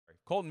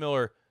Kolton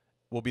Miller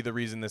will be the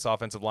reason this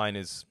offensive line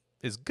is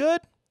good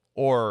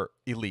or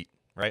elite,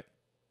 right?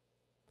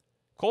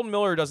 Kolton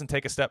Miller doesn't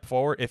take a step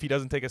forward. If he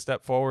doesn't take a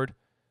step forward,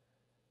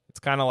 it's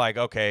kind of like,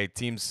 okay,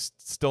 teams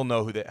still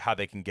know how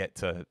they can get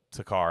to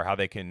Carr, how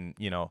they can,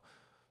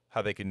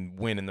 how they can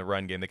win in the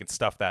run game. They can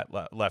stuff that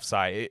left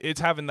side. It's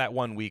having that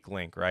one weak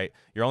link, right?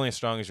 You're only as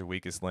strong as your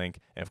weakest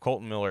link. And if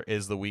Kolton Miller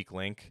is the weak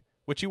link,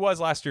 which he was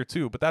last year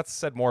too, but that's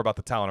said more about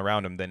the talent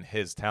around him than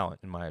his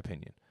talent, in my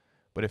opinion.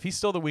 But if he's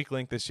still the weak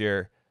link this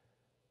year,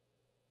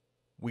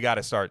 we got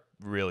to start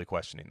really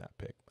questioning that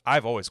pick.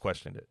 I've always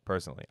questioned it,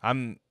 personally.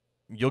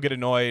 You'll get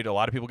annoyed. A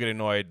lot of people get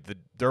annoyed. The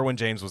Derwin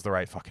James was the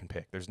right fucking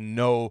pick. There's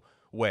no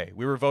way.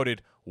 We were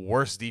voted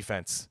worst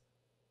defense,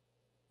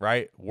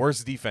 right?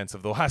 Worst defense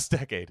of the last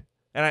decade.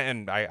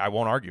 And I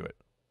won't argue it.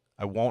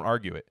 I won't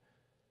argue it.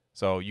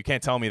 So you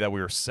can't tell me that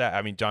we were set.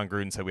 I mean, John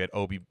Gruden said we had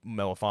Obi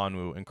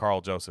Melifonwu and Carl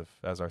Joseph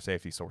as our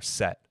safety, so we're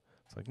set.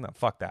 It's like, no,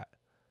 fuck that.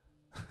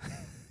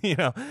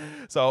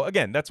 So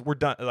again, we're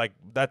done. Like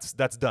that's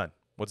done.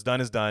 What's done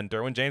is done.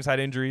 Derwin James had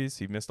injuries.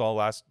 He missed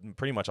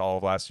pretty much all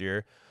of last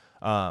year.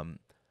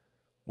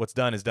 What's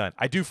done is done.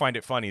 I do find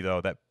it funny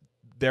though that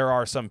there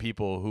are some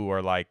people who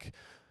are like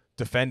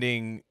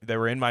defending. They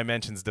were in my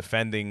mentions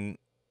defending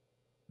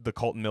the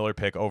Kolton Miller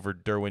pick over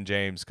Derwin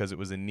James because it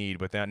was a need,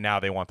 but now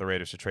they want the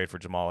Raiders to trade for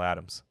Jamal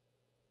Adams,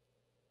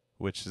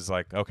 which is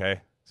like,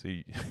 okay, so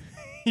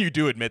you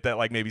do admit that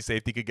like maybe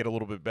safety could get a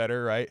little bit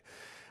better, right?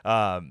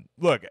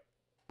 Look,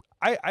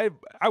 I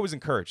was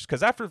encouraged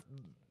because after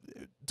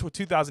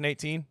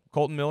 2018,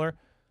 Kolton Miller,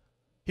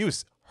 he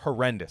was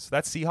horrendous.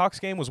 That Seahawks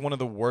game was one of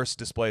the worst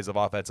displays of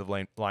offensive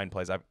line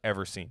plays I've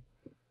ever seen.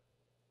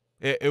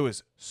 It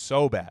was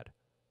so bad,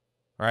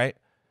 right?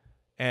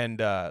 And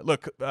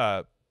look,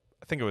 I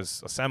think it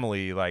was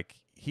Assembly. Like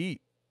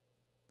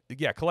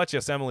Kelechi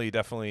Assembly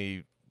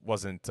definitely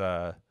wasn't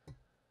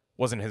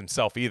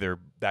himself either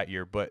that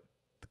year. But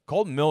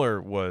Kolton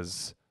Miller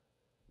was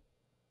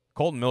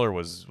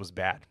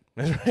bad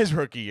his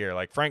rookie year.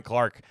 Like Frank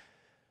Clark.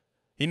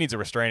 He needs a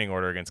restraining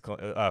order against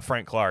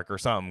Frank Clark or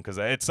something because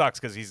it sucks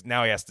because he's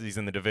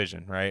in the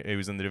division, right? He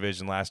was in the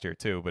division last year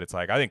too, but it's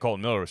like I think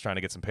Kolton Miller was trying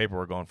to get some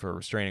paperwork going for a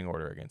restraining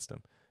order against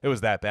him. It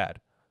was that bad.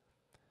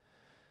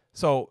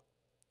 So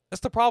that's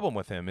the problem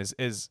with him is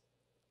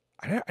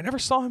I never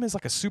saw him as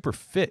like a super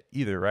fit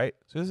either, right?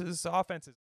 So his offense is